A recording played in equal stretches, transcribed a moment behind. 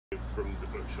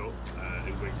bookshop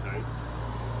in Wigtown.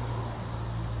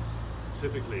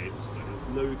 Typically,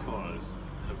 there's no cars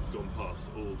have gone past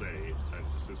all day, and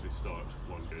as soon as we start,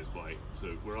 one goes by.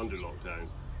 So we're under lockdown,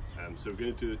 so we're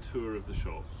going to do a tour of the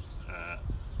shop,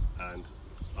 and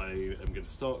I am going to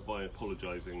start by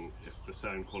apologising if the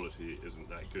sound quality isn't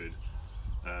that good.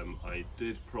 I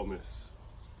did promise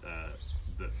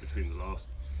that between the last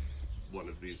one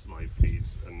of these live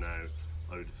feeds and now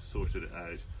I would have sorted it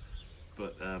out,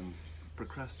 but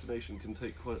procrastination can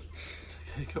take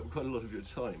up quite a lot of your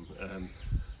time.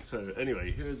 So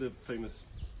anyway, here are the famous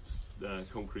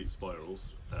concrete spirals,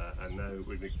 and now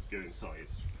we're going to go inside.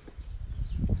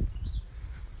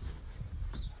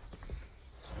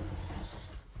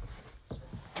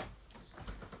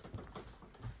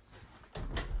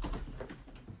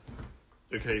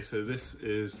 Okay, so this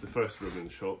is the first room in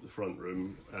the shop, the front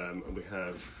room, and we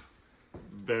have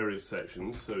various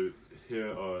sections. So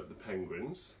here are the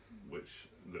penguins, which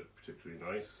look particularly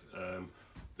nice.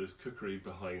 There's cookery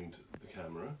behind the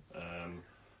camera.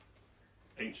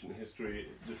 Ancient history,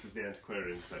 this is the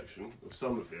antiquarian section, or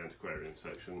some of the antiquarian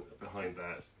section. Behind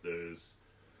that there's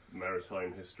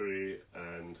maritime history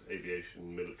and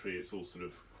aviation, military. It's all sort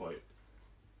of quite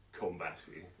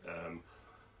combat-y.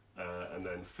 And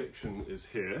then fiction is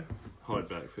here,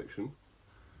 hardback fiction,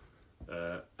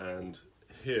 and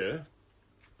here,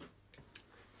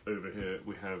 over here,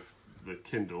 we have the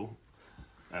Kindle,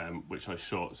 which I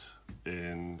shot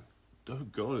in, oh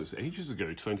god, it's ages ago,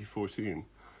 2014.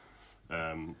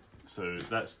 So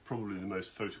that's probably the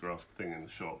most photographed thing in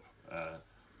the shop,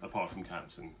 apart from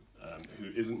Captain, who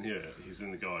isn't here, he's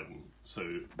in the garden.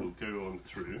 So we'll go on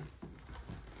through,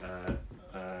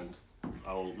 and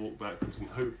I'll walk backwards and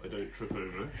hope I don't trip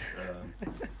over.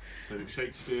 So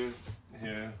Shakespeare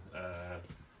here,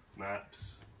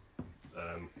 maps,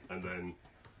 and then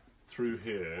through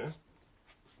here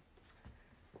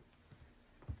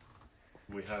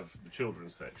we have the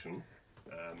children's section,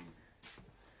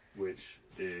 which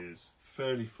is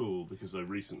fairly full because I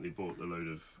recently bought a load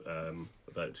of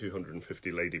about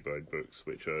 250 Ladybird books,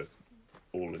 which are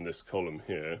all in this column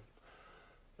here.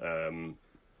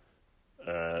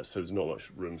 So there's not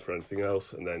much room for anything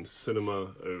else, and then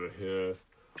cinema over here,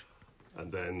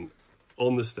 and then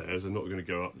on the stairs, I'm not going to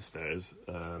go up the stairs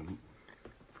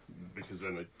because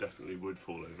then I definitely would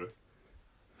fall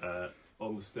over.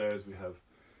 On the stairs we have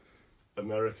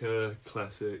America,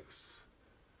 classics,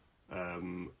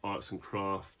 arts and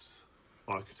crafts,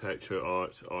 architecture,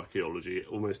 art, archaeology,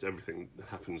 almost everything that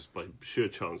happens by sheer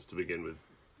chance to begin with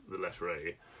the letter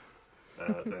A.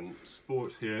 Then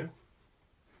sport here.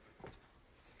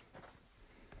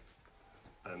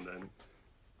 And then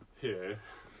here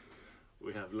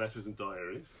we have letters and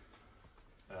diaries,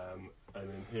 and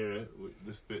then here,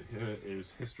 this bit here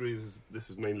is history. This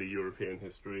is mainly European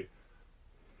history,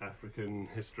 African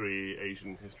history,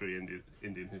 Asian history,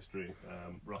 Indian history,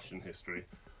 Russian history,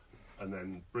 and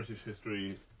then British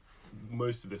history.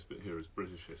 Most of this bit here is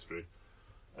British history.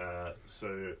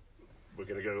 So we're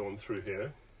going to go on through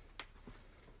here.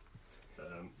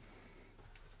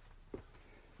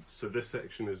 So this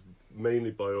section is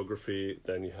mainly biography,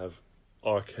 then you have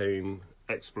arcane,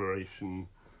 exploration,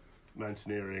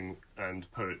 mountaineering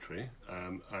and poetry.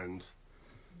 And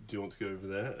do you want to go over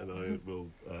there? And I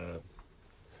will...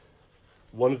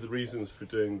 one of the reasons for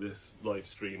doing this live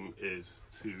stream is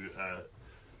to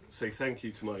say thank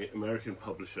you to my American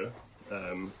publisher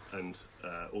and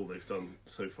all they've done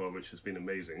so far, which has been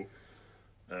amazing.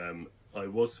 I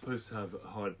was supposed to have a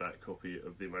hardback copy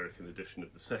of the American edition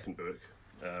of the second book,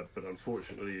 but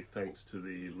unfortunately, thanks to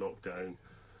the lockdown,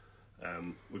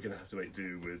 we're going to have to make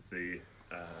do with the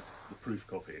proof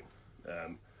copy.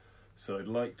 So I'd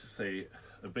like to say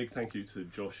a big thank you to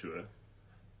Joshua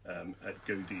at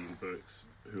Godin Books,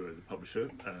 who are the publisher,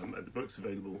 and the book's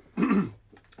available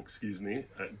excuse me,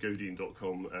 at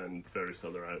godin.com and various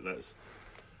other outlets.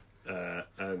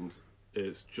 And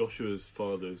it's Joshua's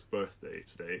father's birthday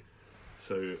today,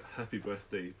 so happy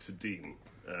birthday to Dean.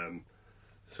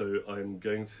 So I'm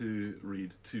going to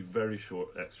read two very short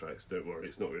extracts, don't worry,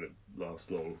 it's not going to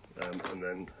last long, and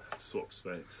then swap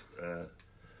specs.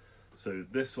 So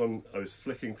this one I was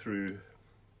flicking through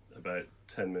about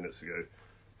 10 minutes ago,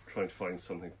 trying to find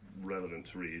something relevant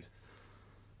to read,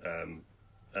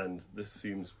 and this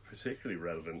seems particularly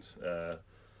relevant.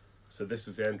 So this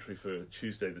is the entry for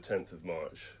Tuesday the 10th of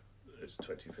March, it's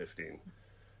 2015.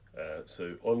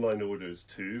 So online orders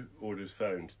 2, orders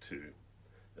found 2.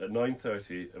 At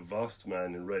 9:30, a vast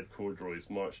man in red corduroys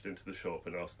marched into the shop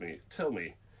and asked me, "Tell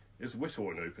me, is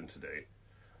Whithorn open today?"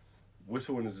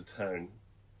 Whithorn is a town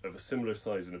of a similar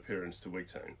size and appearance to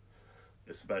Wigtown.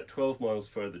 It's about 12 miles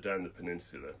further down the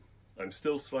peninsula. I'm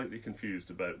still slightly confused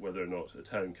about whether or not a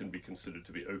town can be considered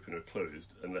to be open or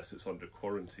closed unless it's under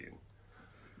quarantine,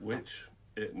 which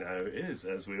it now is,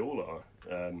 as we all are.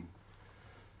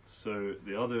 So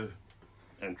the other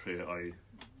entry I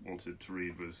wanted to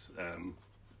read was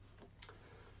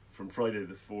from Friday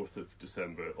the 4th of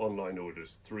December, online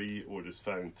orders, 3 orders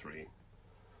found 3.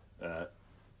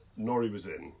 Norrie was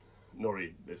in.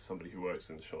 Norrie is somebody who works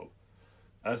in the shop.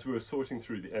 As we were sorting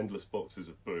through the endless boxes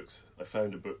of books, I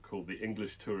found a book called The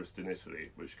English Tourist in Italy,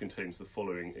 which contains the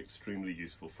following extremely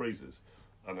useful phrases.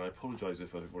 And I apologise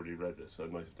if I've already read this, I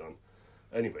might have done.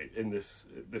 Anyway, in this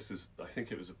is, I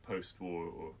think it was a post-war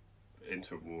or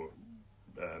interwar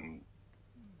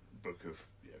book of,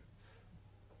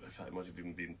 in fact it might have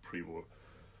even been pre-war.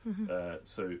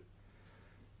 So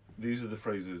these are the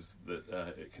phrases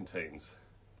that it contains.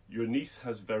 Your niece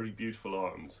has very beautiful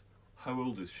arms. How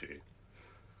old is she?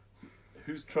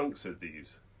 Whose trunks are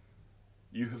these?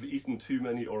 You have eaten too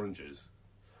many oranges.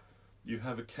 You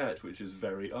have a cat which is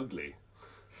very ugly.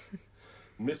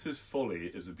 Mrs.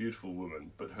 Folly is a beautiful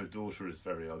woman, but her daughter is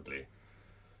very ugly.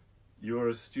 You are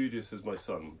as studious as my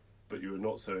son, but you are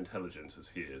not so intelligent as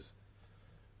he is.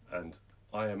 And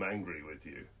I am angry with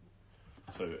you.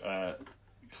 So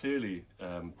clearly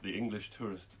the English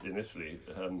tourist in Italy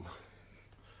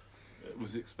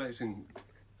was expecting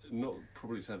not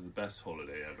probably to have the best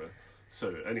holiday ever.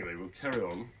 So anyway, we'll carry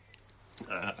on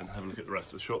and have a look at the rest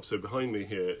of the shop. So behind me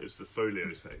here is the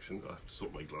folio section. I have to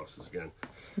sort my glasses again.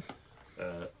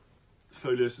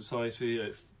 Folio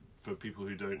Society, for people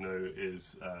who don't know,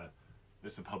 is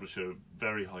it's a publisher,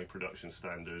 very high production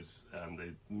standards.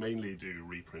 They mainly do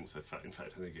reprints. In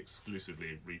fact, I think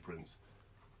exclusively reprints,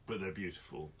 but they're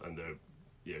beautiful and they're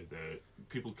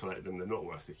people collect them. They're not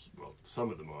worth well,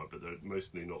 some of them are, but they're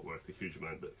mostly not worth a huge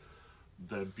amount. But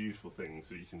they're beautiful things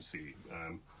that you can see.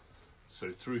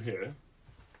 So through here,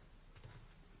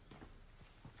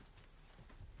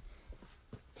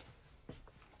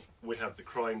 we have the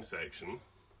crime section.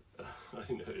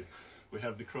 I know. We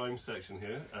have the crime section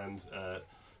here, and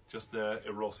just there,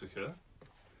 erotica.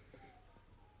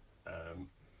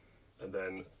 And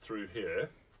then through here,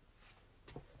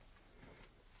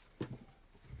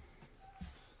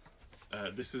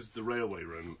 this is the railway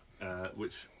room,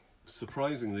 which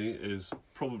surprisingly is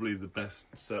probably the best.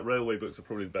 Railway books are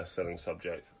probably the best-selling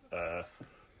subject,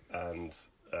 and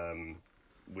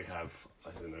we have,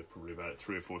 I don't know, probably about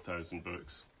 3,000 or 4,000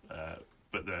 books,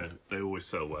 but they always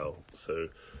sell well. So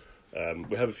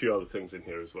we have a few other things in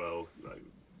here as well, like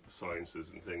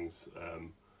sciences and things,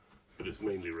 but it's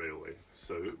mainly railway.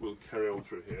 So we'll carry on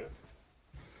through here.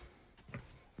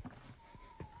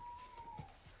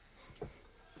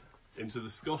 Into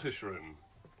the Scottish room.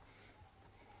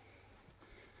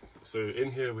 So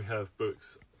in here we have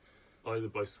books either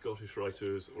by Scottish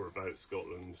writers or about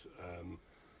Scotland,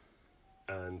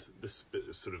 and this bit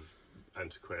is sort of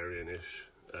antiquarian-ish.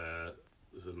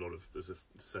 There's a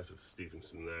set of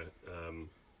Stevenson there,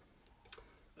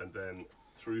 and then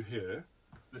through here,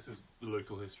 this is the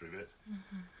local history bit,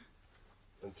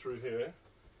 and through here,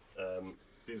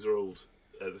 these are old.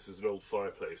 This is an old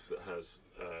fireplace that has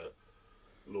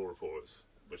law reports,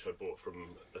 which I bought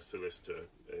from a solicitor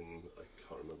in, I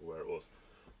can't remember where it was,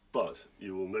 but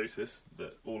you will notice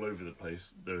that all over the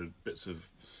place there are bits of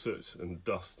soot and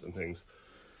dust and things,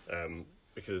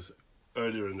 because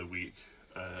earlier in the week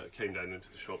came down into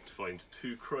the shop to find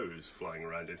 2 crows flying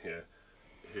around in here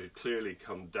who had clearly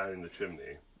come down the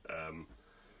chimney.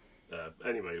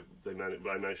 Anyway,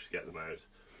 I managed to get them out.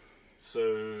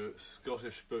 So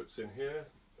Scottish books in here,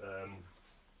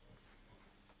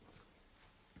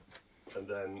 and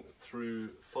then through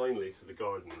finally to the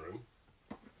garden room,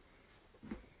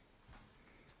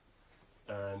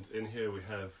 and in here we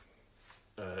have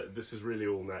this is really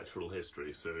all natural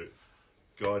history, so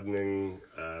gardening,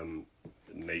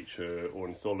 nature,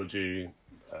 ornithology,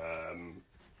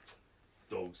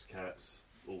 dogs, cats,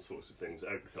 all sorts of things,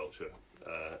 agriculture,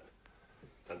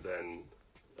 and then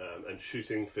and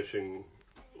shooting, fishing,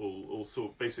 all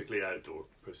sort, basically outdoor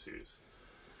pursuits.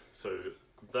 So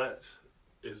that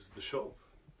is the shop,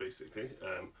 basically.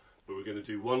 But we're going to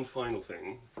do one final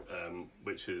thing,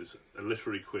 which is a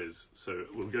literary quiz. So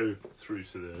we'll go through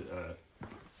to the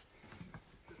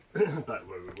back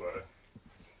where we were.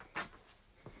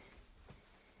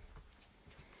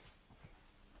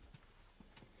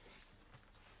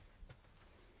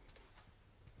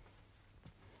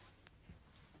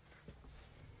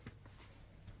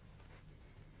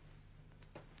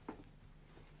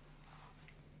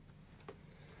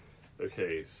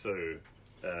 Okay, so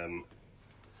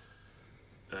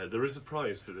there is a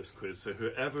prize for this quiz, so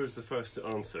whoever is the first to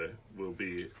answer will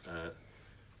be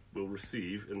will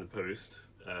receive in the post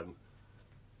a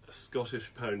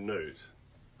Scottish pound note,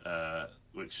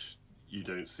 which you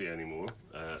don't see anymore,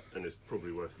 and is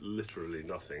probably worth literally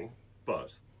nothing,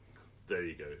 but there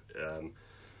you go.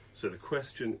 So the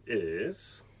question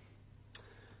is,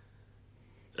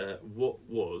 what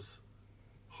was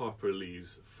Harper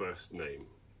Lee's first name?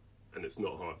 And it's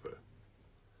not Harper.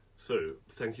 So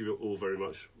thank you all very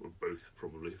much, or both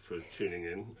probably, for tuning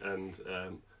in,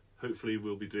 and hopefully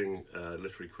we'll be doing a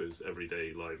literary quiz every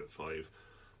day live at 5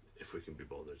 if we can be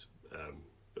bothered.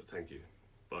 But thank you.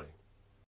 Bye.